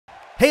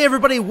Hey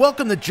everybody,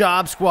 welcome to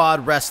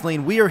Jobsquad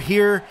Wrestling. We are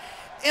here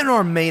in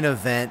our main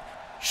event,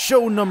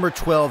 show number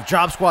 12,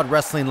 Jobsquad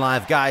Wrestling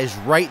Live. Guys,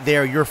 right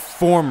there, your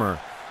former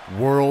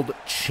world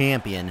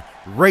champion,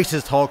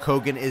 racist Hulk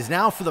Hogan, is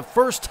now for the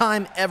first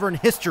time ever in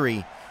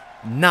history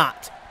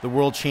not the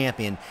world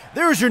champion.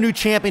 There's your new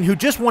champion who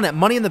just won at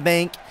Money in the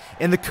Bank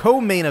in the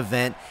co-main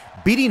event,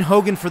 beating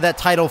Hogan for that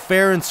title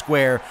fair and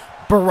square,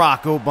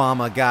 Barack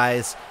Obama.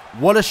 Guys,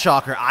 what a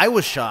shocker. I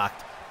was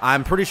shocked.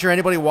 I'm pretty sure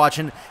anybody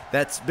watching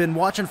that's been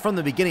watching from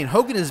the beginning,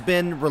 Hogan has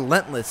been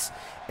relentless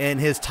in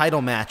his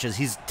title matches.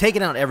 He's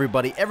taken out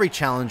everybody, every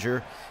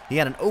challenger. He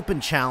had an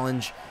open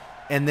challenge,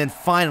 and then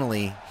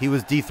finally he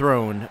was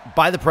dethroned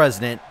by the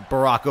president,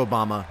 Barack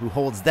Obama, who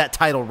holds that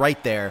title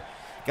right there.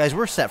 Guys,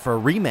 we're set for a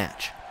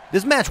rematch.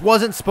 This match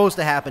wasn't supposed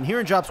to happen here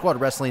in Jobsquad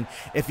Wrestling.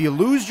 If you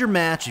lose your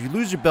match, if you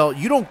lose your belt,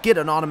 you don't get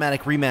an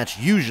automatic rematch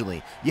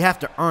usually. You have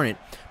to earn it.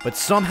 But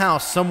somehow,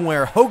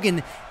 somewhere,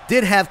 Hogan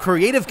did have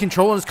creative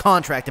control in his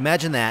contract.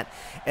 Imagine that.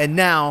 And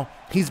now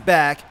he's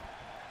back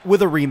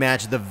with a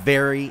rematch the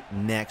very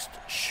next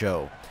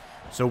show.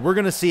 So we're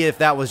going to see if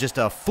that was just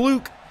a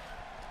fluke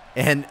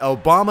and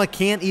Obama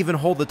can't even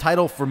hold the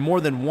title for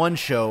more than one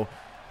show,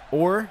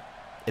 or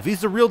if he's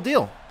the real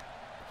deal.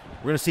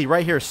 We're going to see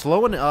right here,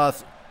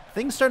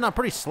 things starting out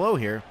pretty slow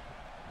here.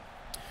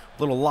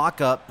 Little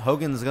lockup.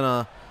 Hogan's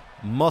going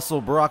to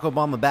muscle Barack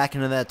Obama back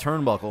into that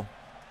turnbuckle.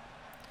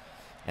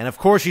 And of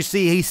course, you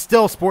see he's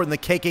still sporting the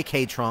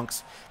KKK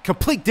trunks.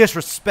 Complete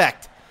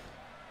disrespect.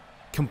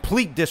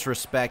 Complete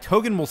disrespect.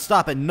 Hogan will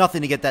stop at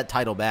nothing to get that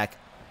title back.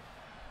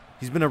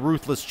 He's been a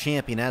ruthless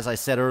champion, as I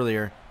said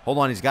earlier. Hold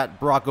on, he's got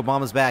Barack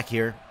Obama's back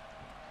here.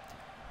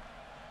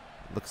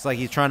 Looks like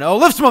he's trying to... Oh,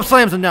 lifts him up,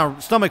 slams him down.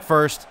 Stomach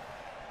first.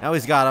 Now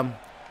he's got him.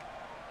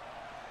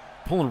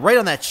 Pulling right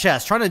on that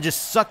chest. Trying to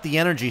just suck the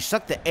energy,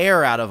 suck the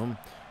air out of him.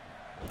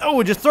 Oh,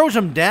 and just throws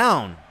him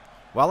down.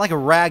 Well, like a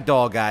rag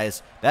doll,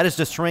 guys. That is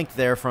the strength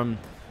there from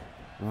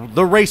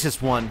the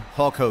racist one,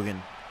 Hulk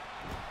Hogan.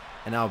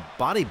 And now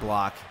body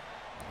block.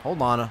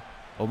 Hold on.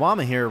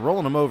 Obama here,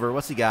 rolling him over.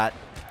 What's he got?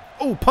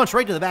 Oh, punch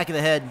right to the back of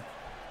the head.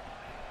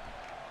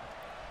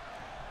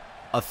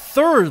 A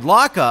third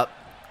lockup.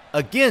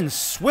 Again,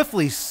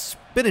 swiftly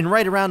spinning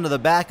right around to the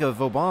back of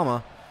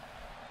Obama.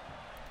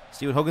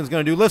 See what Hogan's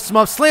going to do. Lifts him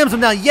up, slams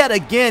him down yet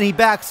again. He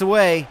backs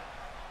away.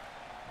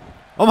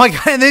 Oh, my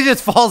God, and then he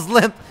just falls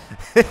limp.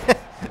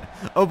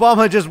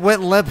 Obama just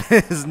went limp.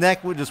 His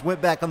neck just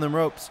went back on the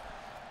ropes.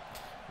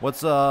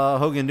 What's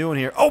Hogan doing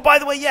here? Oh, by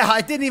the way, yeah,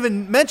 I didn't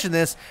even mention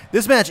this.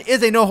 This match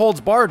is a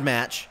no-holds-barred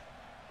match.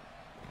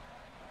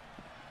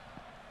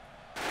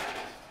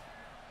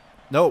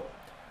 Nope.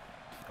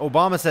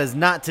 Obama says,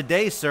 not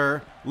today,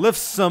 sir.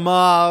 Lifts him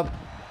up.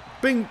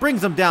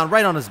 Brings him down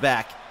right on his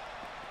back.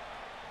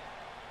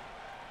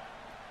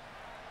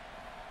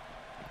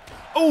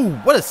 Oh,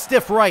 what a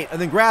stiff right.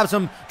 And then grabs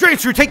him. Drain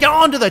through, take it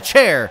onto the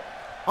chair.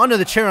 Onto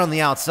the chair on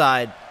the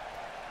outside.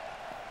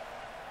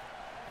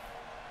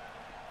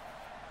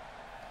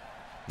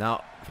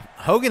 Now,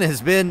 Hogan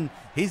he's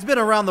been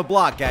around the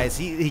block, guys.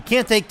 He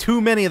can't take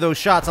too many of those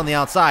shots on the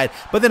outside,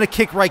 but then a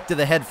kick right to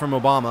the head from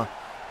Obama.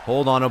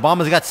 Hold on,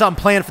 Obama's got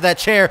something planned for that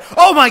chair.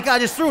 Oh my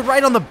God, just threw it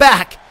right on the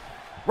back.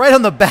 Right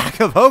on the back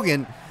of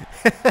Hogan.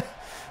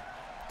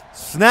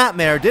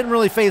 Snapmare didn't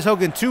really phase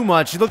Hogan too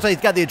much. He looks like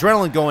he's got the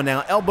adrenaline going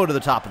now. Elbow to the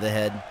top of the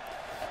head.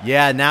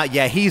 Yeah, now,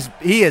 yeah, he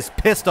is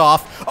pissed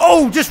off.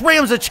 Oh, just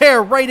rams a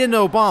chair right into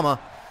Obama.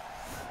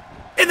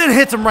 And then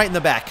hits him right in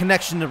the back.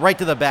 Connection right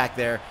to the back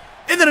there.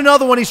 And then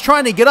another one. He's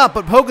trying to get up,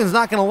 but Hogan's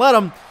not going to let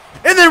him.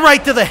 And then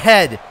right to the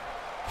head.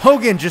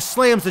 Hogan just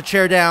slams the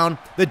chair down.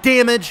 The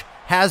damage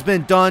has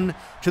been done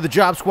to the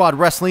Jobsquad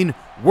Wrestling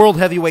World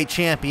Heavyweight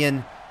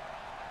Champion,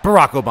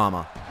 Barack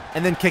Obama.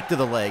 And then kick to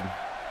the leg.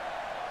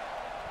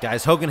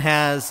 Guys, Hogan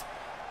has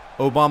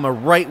Obama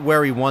right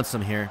where he wants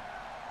him here.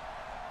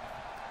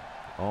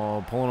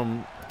 Oh, pulling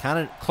him kind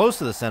of close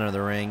to the center of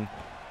the ring.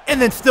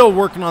 And then still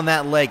working on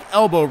that leg.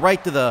 Elbow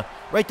right to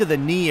the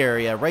knee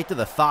area, right to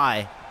the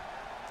thigh.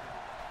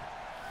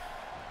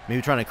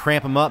 Maybe trying to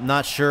cramp him up,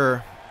 not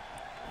sure.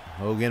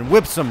 Hogan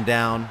whips him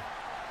down.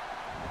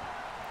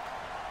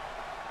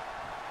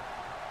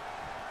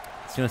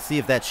 He's going to see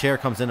if that chair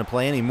comes into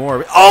play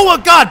anymore. Oh,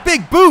 my God,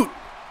 big boot!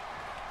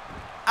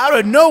 Out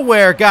of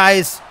nowhere,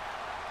 guys.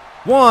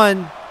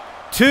 1,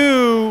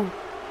 2,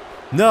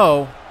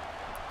 no.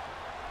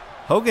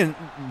 Hogan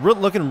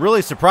looking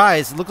really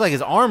surprised. It looked like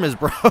his arm is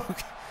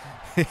broke.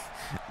 Looks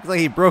like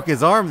he broke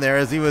his arm there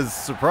as he was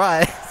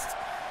surprised.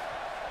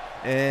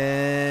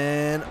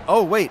 And,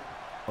 oh, wait.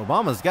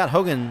 Obama's got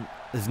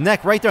his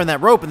neck right there on that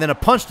rope, and then a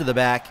punch to the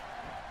back.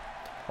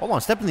 Hold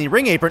on, step in the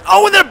ring apron.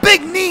 Oh, and then a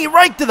big knee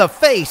right to the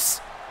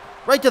face.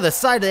 Right to the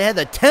side of the head,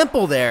 the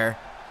temple there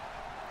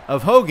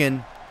of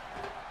Hogan.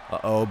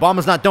 Uh-oh,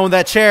 Obama's not done with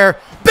that chair.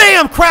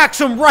 Bam!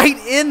 Cracks him right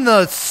in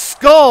the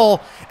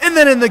skull, and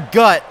then in the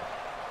gut.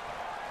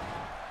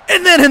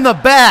 And then in the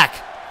back.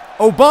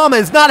 Obama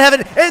is not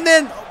having... And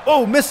then...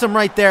 Oh, missed him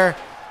right there.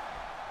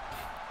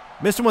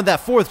 Missed him with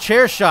that fourth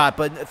chair shot,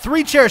 but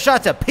 3 chair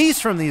shots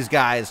apiece from these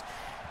guys.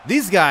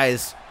 These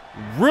guys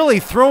really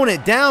throwing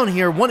it down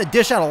here, want to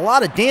dish out a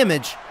lot of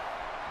damage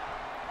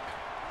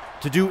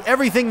to do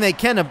everything they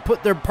can to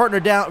put their partner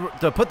down,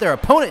 to put their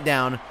opponent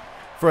down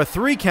for a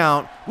 3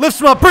 count. Lifts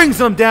him up, brings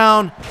him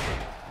down.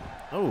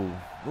 Oh,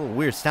 a little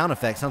weird sound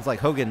effect. Sounds like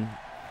Hogan,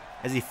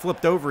 as he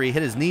flipped over, he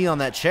hit his knee on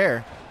that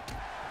chair.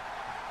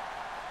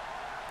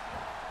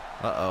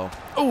 Uh-oh.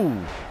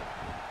 Oh!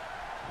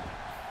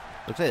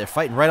 Looks like they're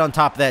fighting right on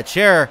top of that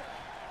chair.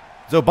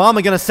 Is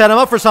Obama going to set him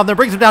up for something?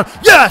 Brings him down.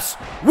 Yes!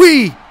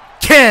 We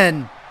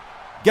can!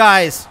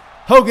 Guys,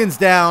 Hogan's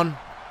down.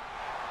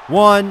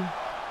 1,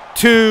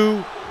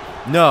 2.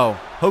 No.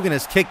 Hogan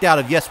is kicked out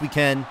of Yes We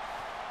Can.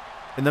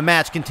 And the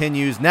match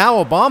continues.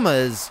 Now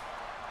Obama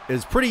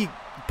is pretty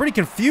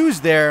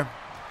confused there.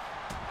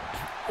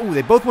 Ooh,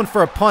 they both went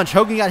for a punch.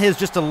 Hogan got his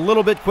just a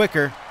little bit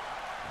quicker.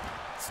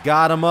 He's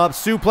got him up.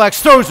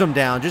 Suplex. Throws him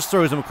down. Just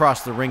throws him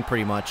across the ring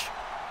pretty much.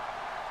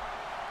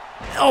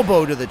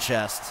 Elbow to the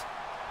chest.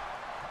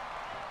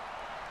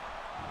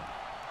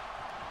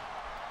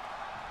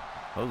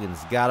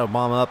 Hogan's got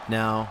Obama up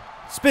now.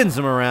 Spins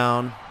him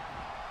around.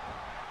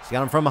 He's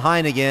got him from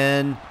behind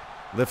again.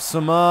 Lifts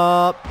him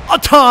up.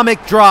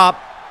 Atomic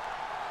drop.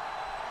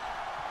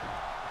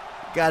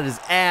 Got his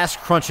ass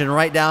crunching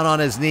right down on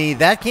his knee.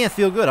 That can't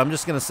feel good, I'm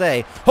just going to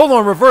say. Hold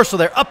on, reversal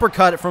there.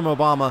 Uppercut from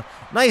Obama.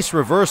 Nice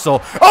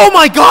reversal. Oh,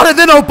 my God, and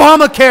then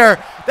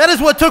Obamacare. That is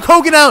what took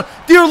Hogan out.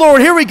 Dear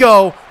Lord, here we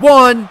go.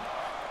 1,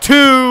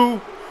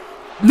 2.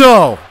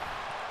 No.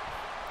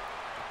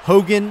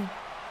 Hogan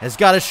has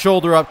got his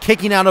shoulder up,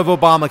 kicking out of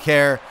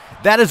Obamacare.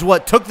 That is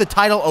what took the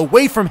title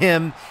away from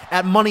him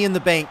at Money in the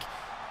Bank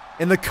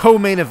in the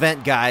co-main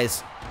event,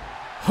 guys.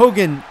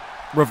 Hogan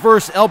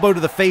reverse elbow to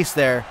the face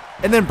there,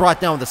 and then brought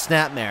down with a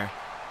snapmare.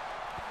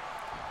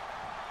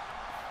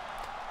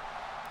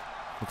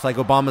 Looks like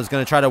Obama's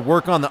going to try to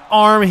work on the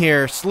arm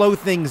here, slow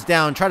things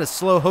down, try to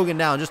slow Hogan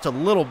down just a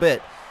little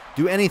bit,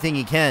 do anything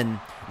he can.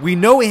 We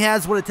know he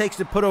has what it takes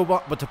to put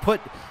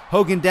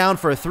Hogan down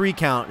for a 3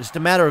 count. Just a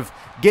matter of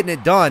getting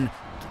it done.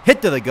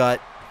 Hit to the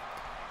gut.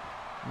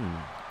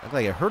 Looked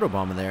like it hurt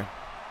Obama there.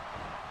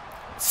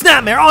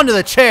 Snapmare onto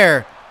the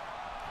chair.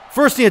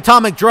 First the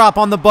atomic drop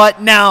on the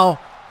butt. Now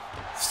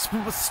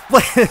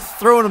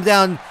throwing him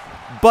down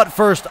butt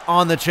first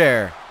on the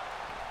chair.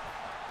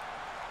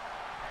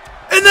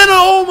 And then,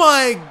 oh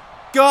my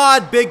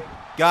God, big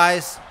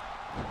guys.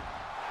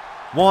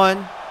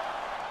 1,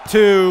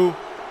 2.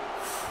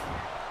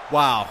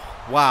 Wow.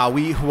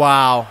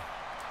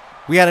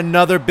 We had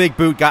another big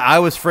boot. Guy, I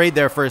was afraid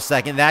there for a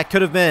second. That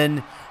could have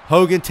been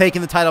Hogan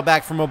taking the title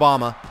back from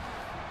Obama.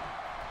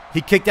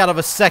 He kicked out of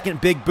a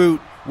second big boot,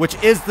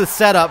 which is the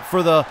setup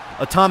for the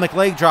atomic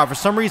leg drop. For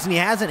some reason, he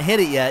hasn't hit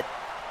it yet.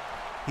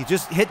 He's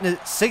just hitting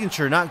a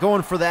signature, not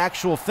going for the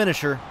actual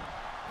finisher.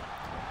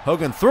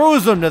 Hogan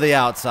throws him to the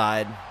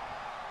outside.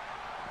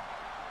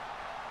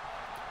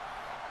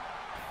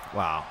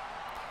 Wow.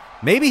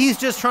 Maybe he's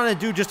just trying to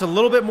do just a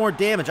little bit more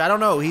damage. I don't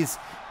know.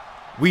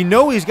 We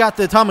know he's got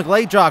the atomic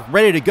leg drop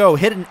ready to go.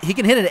 He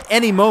can hit it at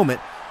any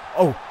moment.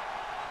 Oh,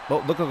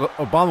 well, look,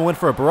 Obama went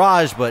for a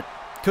barrage, but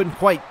couldn't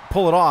quite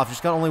pull it off.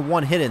 Just got only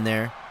 1 hit in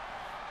there.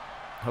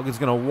 Hogan's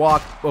going to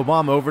walk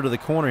Obama over to the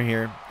corner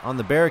here on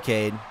the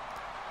barricade.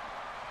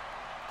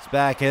 Let's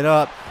back it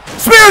up.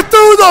 Spear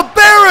through the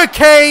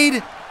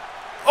barricade!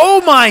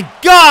 Oh my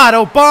God,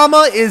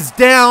 Obama is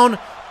down.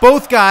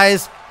 Both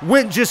guys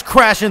went just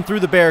crashing through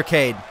the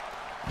barricade.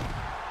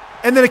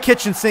 And then a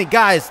kitchen sink.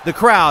 Guys, the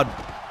crowd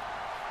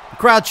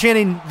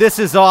chanting, "This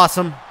is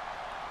awesome."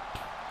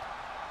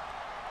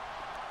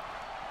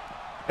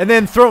 And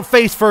then throw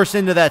face first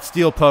into that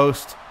steel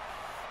post.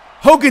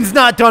 Hogan's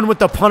not done with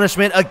the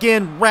punishment.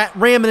 Again,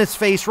 ramming his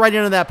face right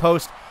into that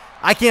post.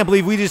 I can't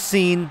believe we just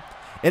seen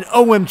an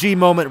OMG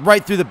moment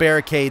right through the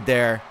barricade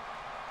there.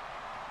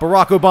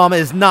 Barack Obama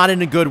is not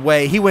in a good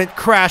way. He went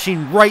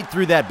crashing right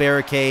through that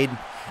barricade.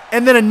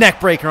 And then a neck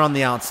breaker on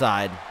the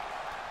outside.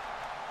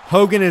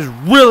 Hogan is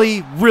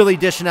really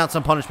dishing out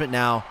some punishment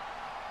now.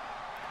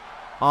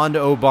 On to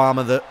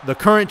Obama. The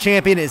current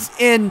champion is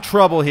in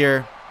trouble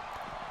here.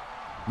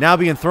 Now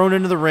being thrown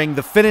into the ring.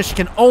 The finish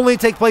can only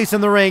take place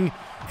in the ring.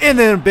 And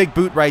then a big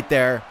boot right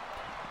there.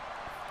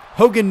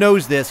 Hogan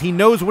knows this. He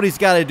knows what he's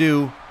got to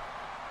do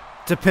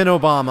to pin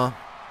Obama.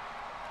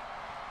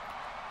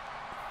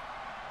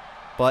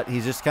 But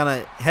he's just kind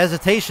of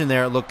hesitation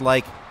there, it looked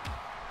like,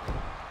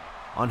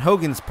 on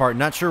Hogan's part.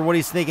 Not sure what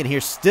he's thinking here.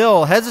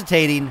 Still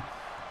hesitating.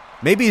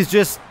 Maybe he's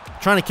just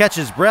trying to catch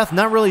his breath.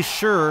 Not really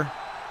sure.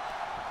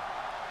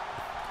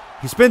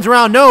 He spins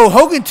around. No,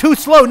 Hogan too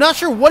slow. Not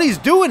sure what he's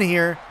doing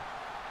here.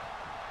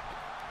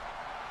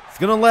 He's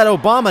going to let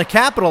Obama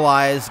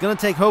capitalize. Going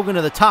to take Hogan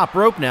to the top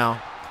rope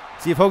now.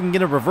 See if Hogan can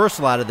get a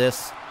reversal out of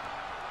this.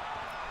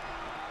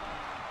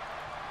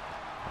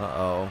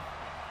 Uh-oh.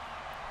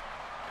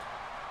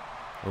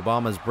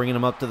 Obama's bringing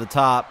him up to the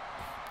top.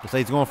 Looks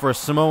like he's going for a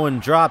Samoan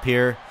drop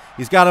here.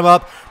 He's got him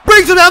up.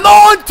 Brings him down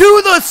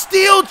onto the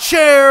steel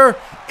chair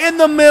in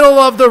the middle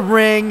of the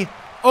ring.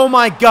 Oh,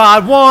 my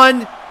God.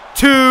 1,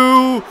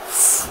 2.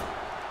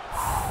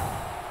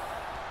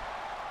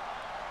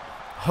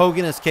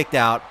 Hogan is kicked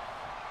out.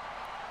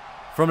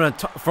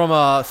 from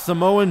a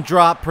Samoan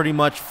drop, pretty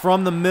much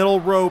from the middle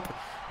rope,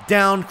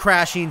 down,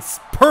 crashing,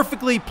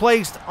 perfectly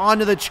placed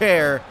onto the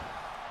chair,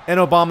 and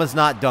Obama's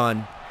not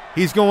done.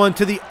 He's going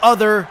to the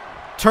other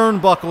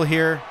turnbuckle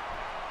here.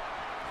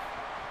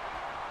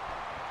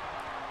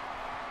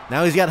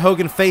 Now he's got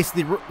Hogan face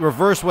the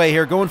reverse way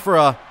here, going for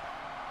a,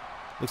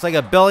 looks like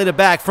a belly to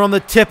back from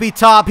the tippy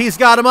top. He's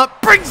got him up,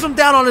 brings him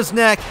down on his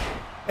neck.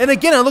 And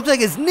again, it looked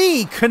like his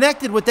knee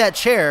connected with that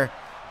chair.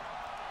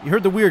 You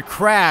heard the weird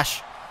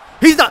crash.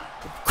 He's not,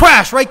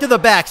 crash right to the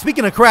back.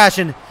 Speaking of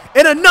crashing,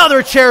 and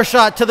another chair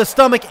shot to the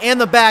stomach and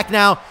the back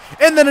now.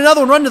 And then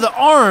another one run to the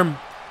arm.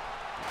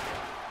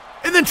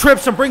 And then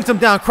trips him, brings him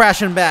down,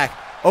 crashing back.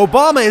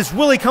 Obama is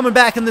really coming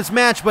back in this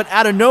match, but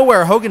out of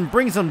nowhere, Hogan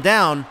brings him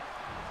down.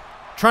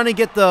 Trying to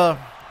get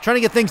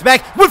things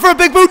back. Went for a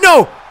big boot,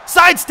 no!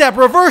 Sidestep,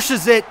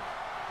 reverses it.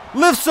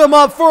 Lifts him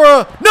up for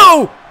a,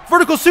 no!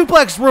 Vertical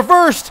suplex,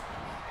 reversed.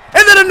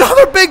 And then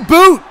another big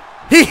boot.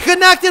 He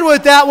connected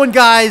with that one,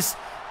 guys.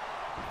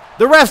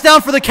 The ref's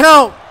down for the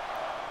count.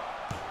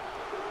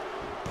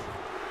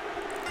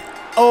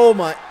 Oh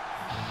my.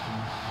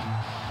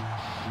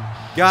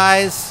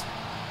 Guys.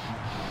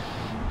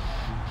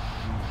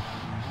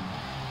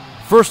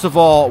 First of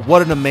all,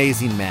 what an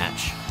amazing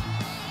match.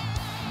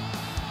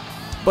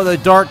 But the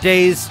dark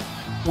days,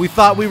 we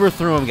thought we were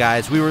through them,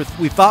 guys.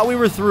 We thought we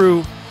were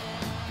through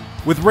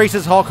with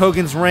racist Hulk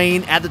Hogan's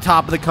reign at the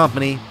top of the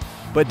company,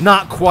 but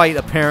not quite,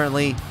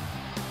 apparently.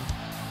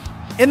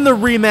 In the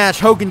rematch,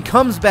 Hogan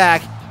comes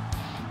back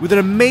with an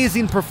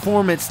amazing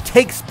performance,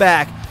 takes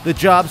back the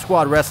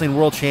Jobsquad Wrestling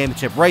World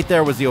Championship. Right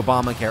there was the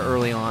Obamacare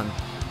early on.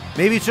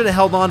 Maybe he should have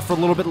held on for a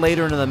little bit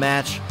later into the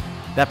match.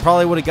 That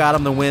probably would have got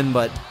him the win,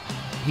 but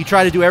he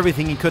tried to do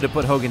everything he could to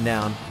put Hogan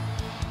down.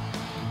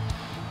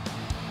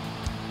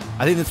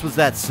 I think this was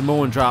that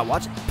Samoan drop.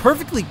 Watch,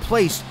 perfectly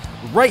placed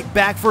right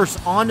back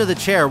first onto the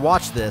chair.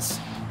 Watch this.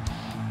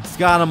 He's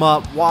got him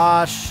up.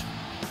 Watch.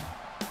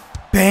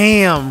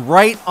 Bam!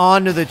 Right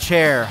onto the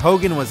chair.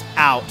 Hogan was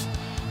out.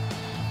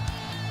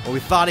 Well, we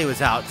thought he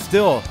was out.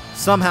 Still,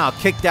 somehow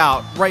kicked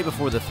out right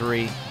before the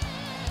 3.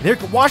 And here,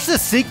 watch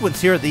this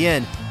sequence here at the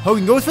end.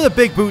 Hogan goes for the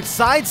big boot,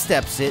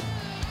 sidesteps it.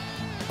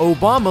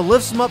 Obama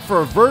lifts him up for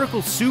a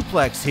vertical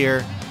suplex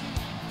here.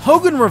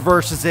 Hogan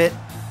reverses it.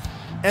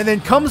 And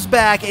then comes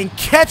back and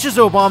catches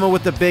Obama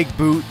with the big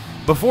boot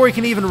before he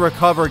can even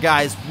recover,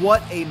 guys.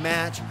 What a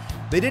match.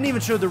 They didn't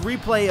even show the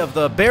replay of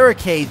the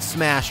barricade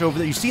smash over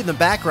there. You see it in the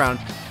background,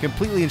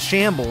 completely in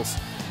shambles.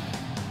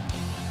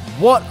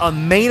 What a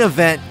main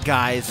event,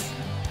 guys.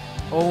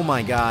 Oh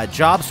my God.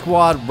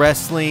 Jobsquad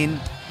Wrestling.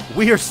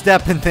 We are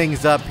stepping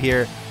things up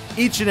here.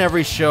 Each and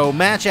every show,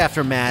 match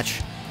after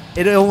match.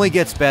 It only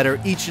gets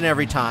better each and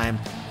every time.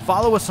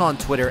 Follow us on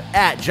Twitter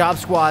at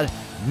Jobsquad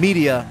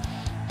Media.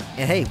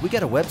 And hey, we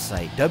got a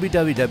website,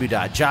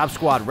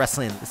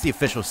 www.jobsquadwrestling. It's the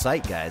official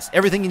site, guys.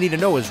 Everything you need to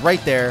know is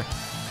right there.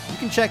 You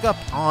can check up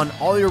on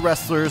all your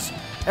wrestlers,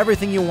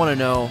 everything you want to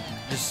know.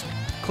 Just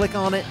click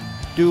on it,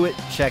 do it,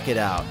 check it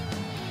out.